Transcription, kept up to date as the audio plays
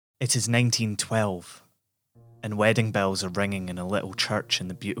It is 1912, and wedding bells are ringing in a little church in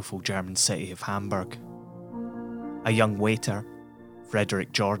the beautiful German city of Hamburg. A young waiter,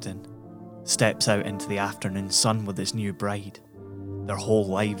 Frederick Jordan, steps out into the afternoon sun with his new bride, their whole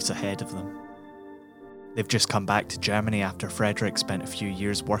lives ahead of them. They've just come back to Germany after Frederick spent a few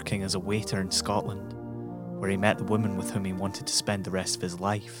years working as a waiter in Scotland, where he met the woman with whom he wanted to spend the rest of his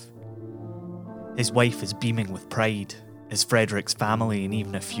life. His wife is beaming with pride as Frederick's family and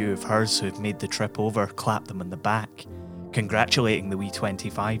even a few of hers who have made the trip over clap them on the back, congratulating the wee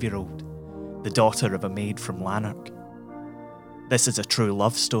 25-year-old, the daughter of a maid from Lanark. This is a true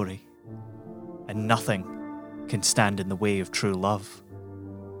love story, and nothing can stand in the way of true love.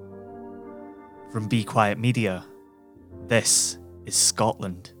 From Be Quiet Media, this is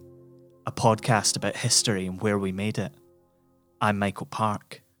Scotland, a podcast about history and where we made it. I'm Michael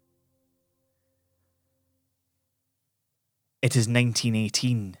Park. It is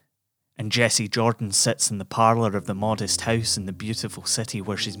 1918, and Jessie Jordan sits in the parlour of the modest house in the beautiful city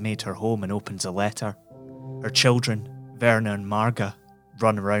where she's made her home and opens a letter. Her children, Werner and Marga,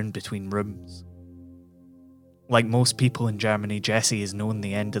 run around between rooms. Like most people in Germany, Jessie has known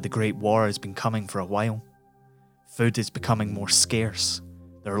the end of the Great War has been coming for a while. Food is becoming more scarce,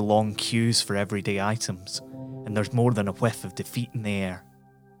 there are long queues for everyday items, and there's more than a whiff of defeat in the air.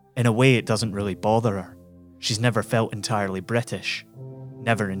 In a way, it doesn't really bother her. She's never felt entirely British,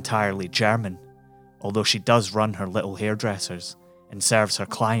 never entirely German, although she does run her little hairdressers and serves her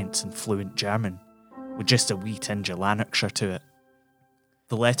clients in fluent German, with just a wee tinge of Lanarkshire to it.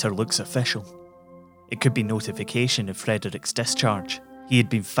 The letter looks official. It could be notification of Frederick's discharge. He had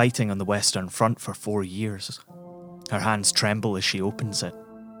been fighting on the Western Front for 4 years. Her hands tremble as she opens it.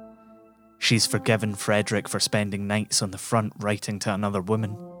 She's forgiven Frederick for spending nights on the front writing to another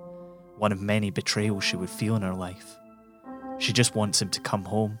woman, one of many betrayals she would feel in her life. She just wants him to come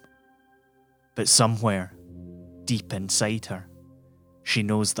home. But somewhere, deep inside her, she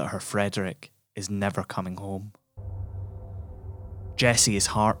knows that her Frederick is never coming home. Jessie is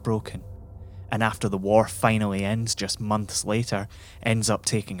heartbroken, and after the war finally ends just months later, ends up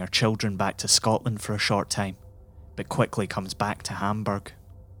taking her children back to Scotland for a short time, but quickly comes back to Hamburg.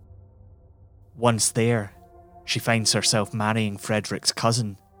 Once there, she finds herself marrying Frederick's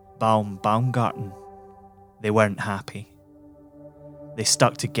cousin, Baumgarten. They weren't happy. They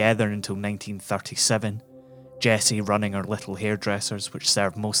stuck together until 1937, Jessie running her little hairdressers which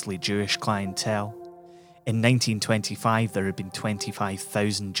served mostly Jewish clientele. In 1925 there had been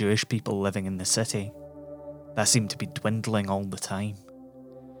 25,000 Jewish people living in the city. That seemed to be dwindling all the time.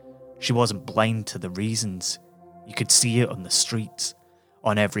 She wasn't blind to the reasons. You could see it on the streets.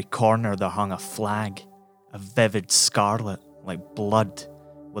 On every corner there hung a flag, a vivid scarlet like blood,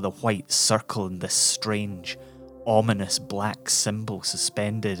 with a white circle and this strange, ominous black symbol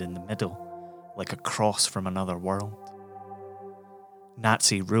suspended in the middle, like a cross from another world.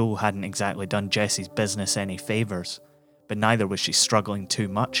 Nazi rule hadn't exactly done Jessie's business any favours, but neither was she struggling too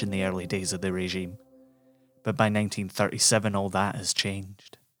much in the early days of the regime. But by 1937 all that has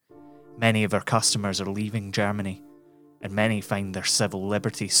changed. Many of her customers are leaving Germany, and many find their civil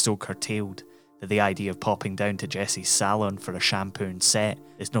liberties so curtailed that the idea of popping down to Jessie's salon for a shampoo and set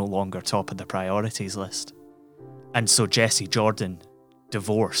is no longer top of the priorities list. And so Jessie Jordan,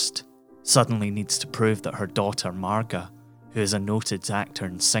 divorced, suddenly needs to prove that her daughter Marga, who is a noted actor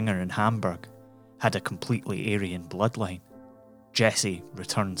and singer in Hamburg, had a completely Aryan bloodline. Jessie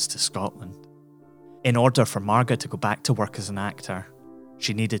returns to Scotland. In order for Marga to go back to work as an actor,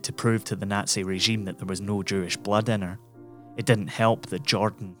 she needed to prove to the Nazi regime that there was no Jewish blood in her. It didn't help that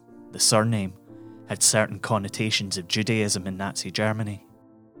Jordan, the surname, had certain connotations of Judaism in Nazi Germany.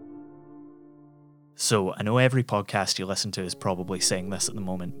 So, I know every podcast you listen to is probably saying this at the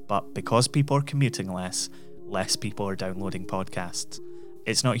moment, but because people are commuting less people are downloading podcasts.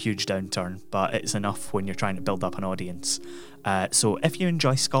 It's not a huge downturn, but it's enough when you're trying to build up an audience. So if you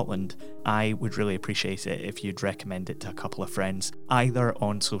enjoy Scotland, I would really appreciate it if you'd recommend it to a couple of friends, either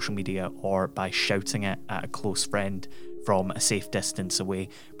on social media or by shouting it at a close friend from a safe distance away,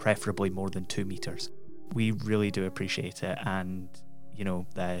 preferably more than 2 meters. We really do appreciate it, and,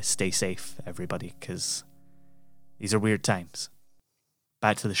 stay safe, everybody, because these are weird times.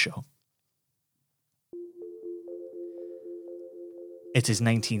 Back to the show. It is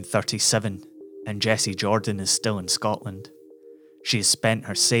 1937, and Jessie Jordan is still in Scotland. She has spent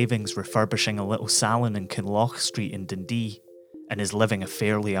her savings refurbishing a little salon in Kinloch Street in Dundee, and is living a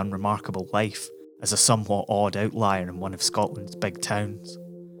fairly unremarkable life as a somewhat odd outlier in one of Scotland's big towns.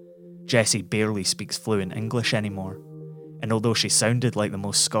 Jessie barely speaks fluent English anymore, and although she sounded like the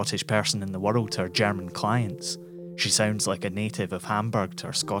most Scottish person in the world to her German clients, She sounds like a native of Hamburg to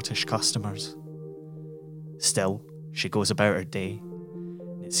her Scottish customers. Still, she goes about her day.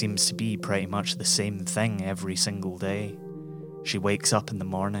 It seems to be pretty much the same thing every single day. She wakes up in the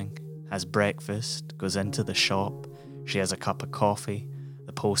morning, has breakfast, goes into the shop, she has a cup of coffee,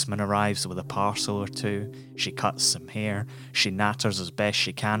 the postman arrives with a parcel or two, she cuts some hair, she natters as best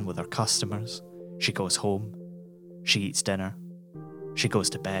she can with her customers, she goes home, she eats dinner, she goes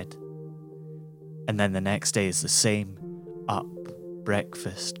to bed. And then the next day is the same. Up,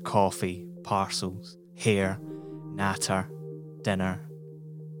 breakfast, coffee, parcels, hair, natter, dinner,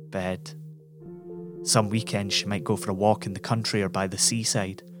 bed. Some weekends she might go for a walk in the country or by the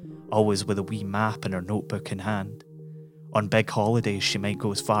seaside, always with a wee map and her notebook in hand. On big holidays she might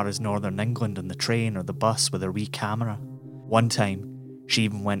go as far as northern England on the train or the bus with her wee camera. One time she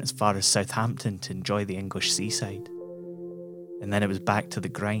even went as far as Southampton to enjoy the English seaside. And then it was back to the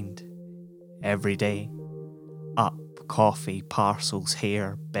grind. Every day. Up, coffee, parcels,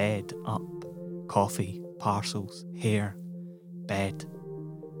 hair, bed, up, coffee, parcels, hair, bed.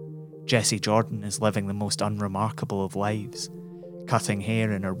 Jessie Jordan is living the most unremarkable of lives, cutting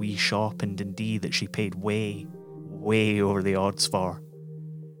hair in her wee shop in Dundee that she paid way over the odds for.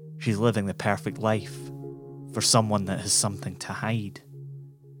 She's living the perfect life for someone that has something to hide.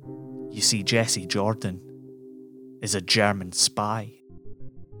 You see, Jessie Jordan is a German spy.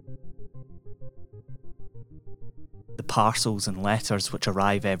 The parcels and letters which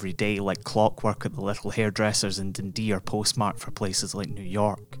arrive every day like clockwork at the little hairdressers in Dundee are postmarked for places like New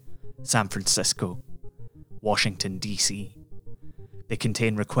York, San Francisco, Washington, D.C. They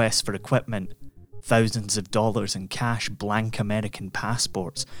contain requests for equipment, thousands of dollars in cash, blank American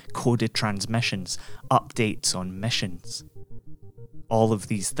passports, coded transmissions, updates on missions. All of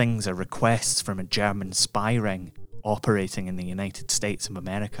these things are requests from a German spy ring operating in the United States of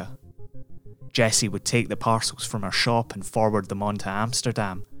America. Jessie would take the parcels from her shop and forward them on to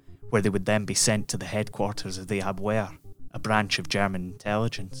Amsterdam, where they would then be sent to the headquarters of the Abwehr, a branch of German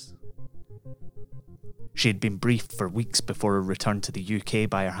intelligence. She had been briefed for weeks before her return to the UK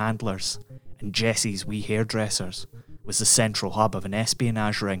by her handlers, and Jessie's wee hairdressers was the central hub of an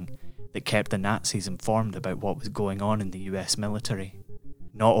espionage ring that kept the Nazis informed about what was going on in the US military.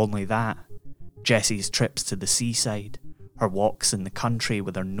 Not only that, Jessie's trips to the seaside, her walks in the country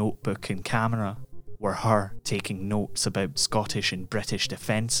with her notebook and camera, were her taking notes about Scottish and British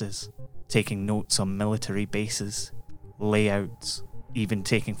defences, taking notes on military bases, layouts, even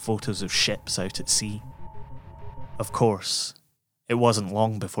taking photos of ships out at sea. Of course, it wasn't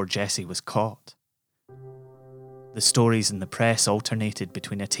long before Jessie was caught. The stories in the press alternated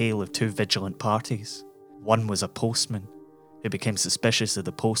between a tale of two vigilant parties. One was a postman, who became suspicious of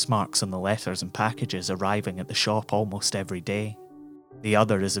the postmarks on the letters and packages arriving at the shop almost every day. The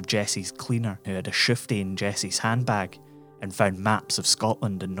other is of Jessie's cleaner, who had a shifty in Jessie's handbag and found maps of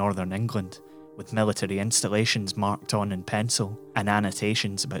Scotland and northern England, with military installations marked on in pencil and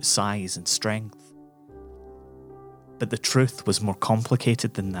annotations about size and strength. But the truth was more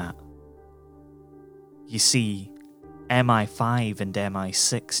complicated than that. You see, MI5 and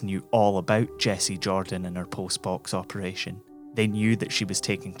MI6 knew all about Jessie Jordan and her postbox operation. They knew that she was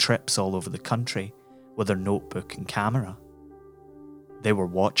taking trips all over the country with her notebook and camera. They were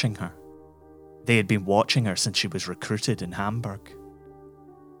watching her. They had been watching her since she was recruited in Hamburg.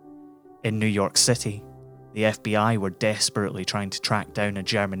 In New York City, the FBI were desperately trying to track down a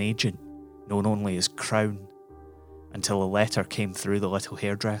German agent, known only as Crown, until a letter came through the little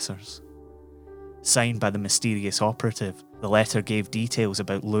hairdressers. Signed by the mysterious operative, the letter gave details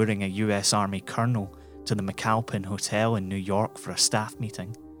about luring a US Army colonel to the McAlpin Hotel in New York for a staff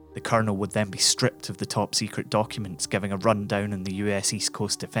meeting. The colonel would then be stripped of the top secret documents giving a rundown on the US East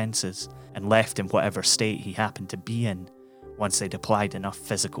Coast defences and left in whatever state he happened to be in once they'd applied enough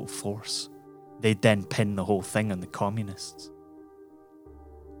physical force. They'd then pin the whole thing on the communists.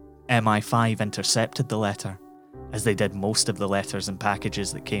 MI5 intercepted the letter, as they did most of the letters and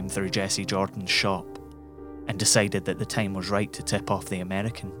packages that came through Jessie Jordan's shop, and decided that the time was right to tip off the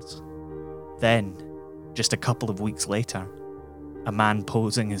Americans. Then, just a couple of weeks later, a man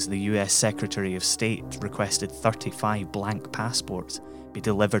posing as the US Secretary of State requested 35 blank passports be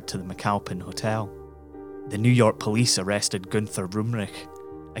delivered to the McAlpin Hotel. The New York police arrested Gunther Rumrich,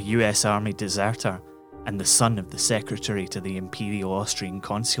 a US Army deserter and the son of the secretary to the Imperial Austrian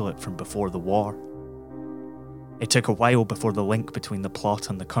Consulate from before the war. It took a while before the link between the plot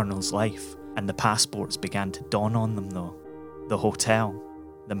and the colonel's life and the passports began to dawn on them though. The hotel,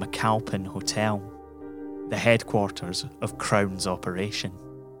 the McAlpin Hotel, the headquarters of Crown's operation.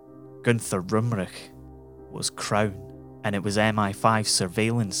 Gunther Rumrich was Crown, and it was MI5's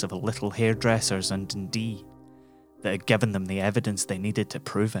surveillance of a little hairdresser's in Dundee that had given them the evidence they needed to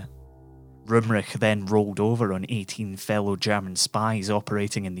prove it. Rumrich then rolled over on 18 fellow German spies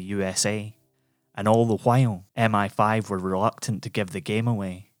operating in the USA, and all the while, MI5 were reluctant to give the game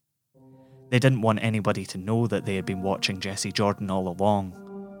away. They didn't want anybody to know that they had been watching Jesse Jordan all along.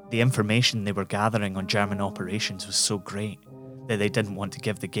 The information they were gathering on German operations was so great that they didn't want to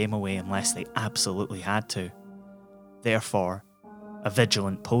give the game away unless they absolutely had to. Therefore, a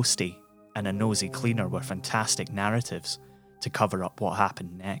vigilant postie and a nosy cleaner were fantastic narratives to cover up what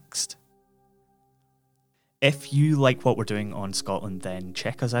happened next. If you like what we're doing on Scotland, then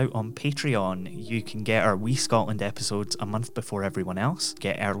check us out on Patreon. You can get our We Scotland episodes a month before everyone else,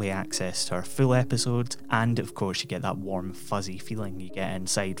 get early access to our full episodes, and of course you get that warm, fuzzy feeling you get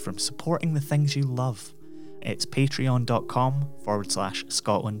inside from supporting the things you love. It's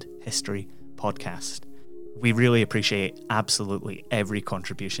patreon.com/Scotland History Podcast. We really appreciate absolutely every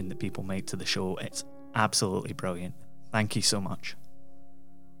contribution that people make to the show. It's absolutely brilliant. Thank you so much.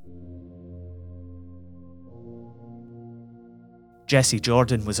 Jesse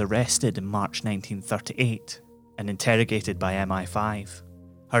Jordan was arrested in March 1938 and interrogated by MI5.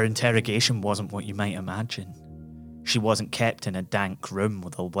 Her interrogation wasn't what you might imagine. She wasn't kept in a dank room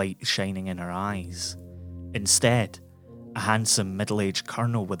with a light shining in her eyes. Instead, a handsome middle-aged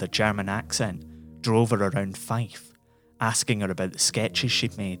colonel with a German accent drove her around Fife, asking her about the sketches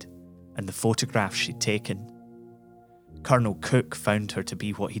she'd made and the photographs she'd taken. Colonel Cook found her to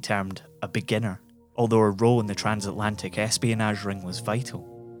be what he termed a beginner. Although her role in the transatlantic espionage ring was vital,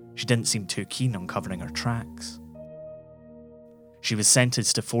 she didn't seem too keen on covering her tracks. She was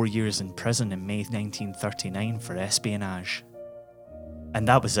sentenced to 4 years in prison in May 1939 for espionage. And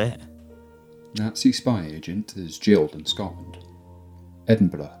that was it. Nazi spy agent is jailed in Scotland.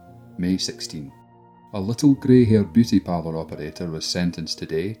 Edinburgh, May 16. A little grey-haired beauty parlour operator was sentenced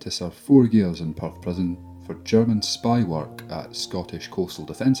today to serve 4 years in Perth prison for German spy work at Scottish Coastal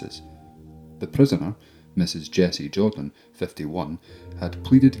Defences. The prisoner, Mrs. Jessie Jordan, 51, had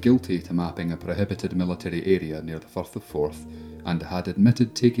pleaded guilty to mapping a prohibited military area near the Firth of Forth and had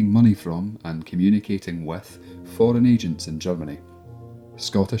admitted taking money from and communicating with foreign agents in Germany.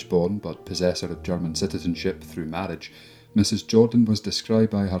 Scottish-born but possessor of German citizenship through marriage, Mrs. Jordan was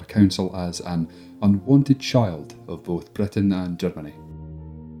described by her counsel as an unwanted child of both Britain and Germany.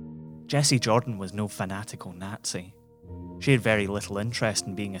 Jesse Jordan was no fanatical Nazi. She had very little interest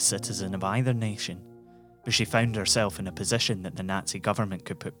in being a citizen of either nation, but she found herself in a position that the Nazi government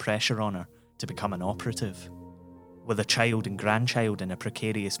could put pressure on her to become an operative. With a child and grandchild in a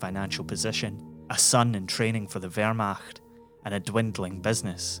precarious financial position, a son in training for the Wehrmacht, and a dwindling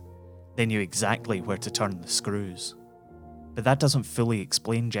business, they knew exactly where to turn the screws. But that doesn't fully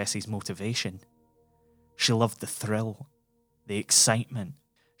explain Jessie's motivation. She loved the thrill, the excitement.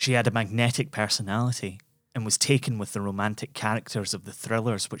 She had a magnetic personality, and was taken with the romantic characters of the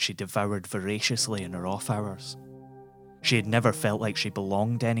thrillers which she devoured voraciously in her off hours. She had never felt like she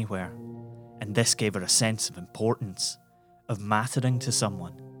belonged anywhere, and this gave her a sense of importance, of mattering to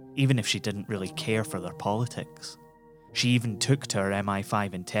someone, even if she didn't really care for their politics. She even took to her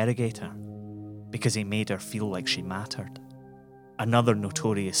MI5 interrogator, because he made her feel like she mattered. Another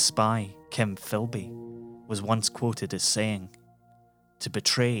notorious spy, Kim Philby, was once quoted as saying, "To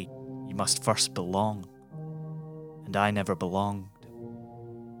betray, you must first belong." And I never belonged.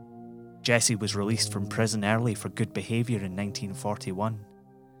 Jessie was released from prison early for good behaviour in 1941.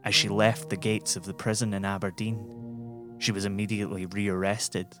 As she left the gates of the prison in Aberdeen, she was immediately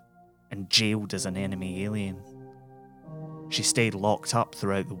rearrested and jailed as an enemy alien. She stayed locked up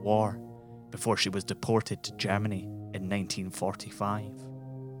throughout the war before she was deported to Germany in 1945.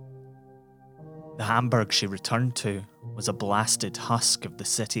 The Hamburg she returned to was a blasted husk of the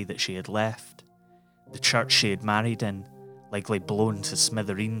city that she had left. The church she had married in, likely blown to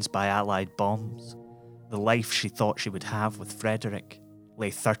smithereens by Allied bombs. The life she thought she would have with Frederick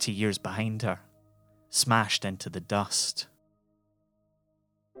lay 30 years behind her, smashed into the dust.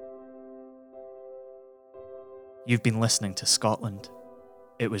 You've been listening to Scotland.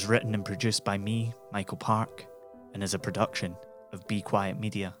 It was written and produced by me, Michael Park, and is a production of Be Quiet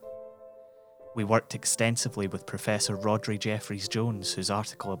Media. We worked extensively with Professor Rhodri Jeffreys-Jones, whose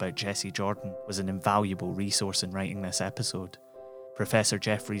article about Jesse Jordan was an invaluable resource in writing this episode. Professor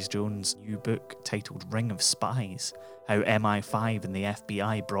Jeffreys-Jones' new book, titled Ring of Spies, How MI5 and the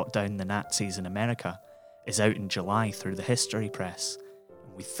FBI Brought Down the Nazis in America, is out in July through the History Press,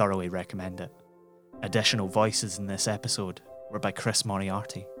 and we thoroughly recommend it. Additional voices in this episode were by Chris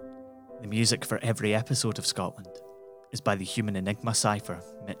Moriarty. The music for every episode of Scotland is by the Human Enigma cipher,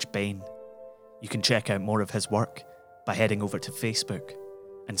 Mitch Bain. You can check out more of his work by heading over to Facebook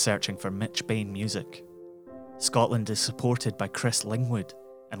and searching for Mitch Bain Music. Scotland is supported by Chris Lingwood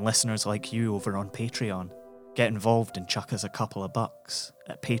and listeners like you over on Patreon. Get involved and chuck us a couple of bucks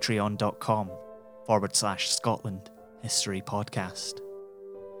at patreon.com/Scotland History Podcast.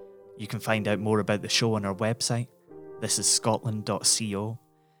 You can find out more about the show on our website, thisisscotland.co,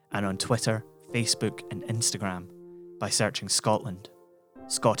 and on Twitter, Facebook and Instagram by searching Scotland,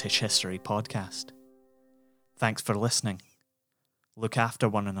 Scottish History Podcast. Thanks for listening. Look after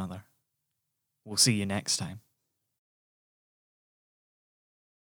one another. We'll see you next time.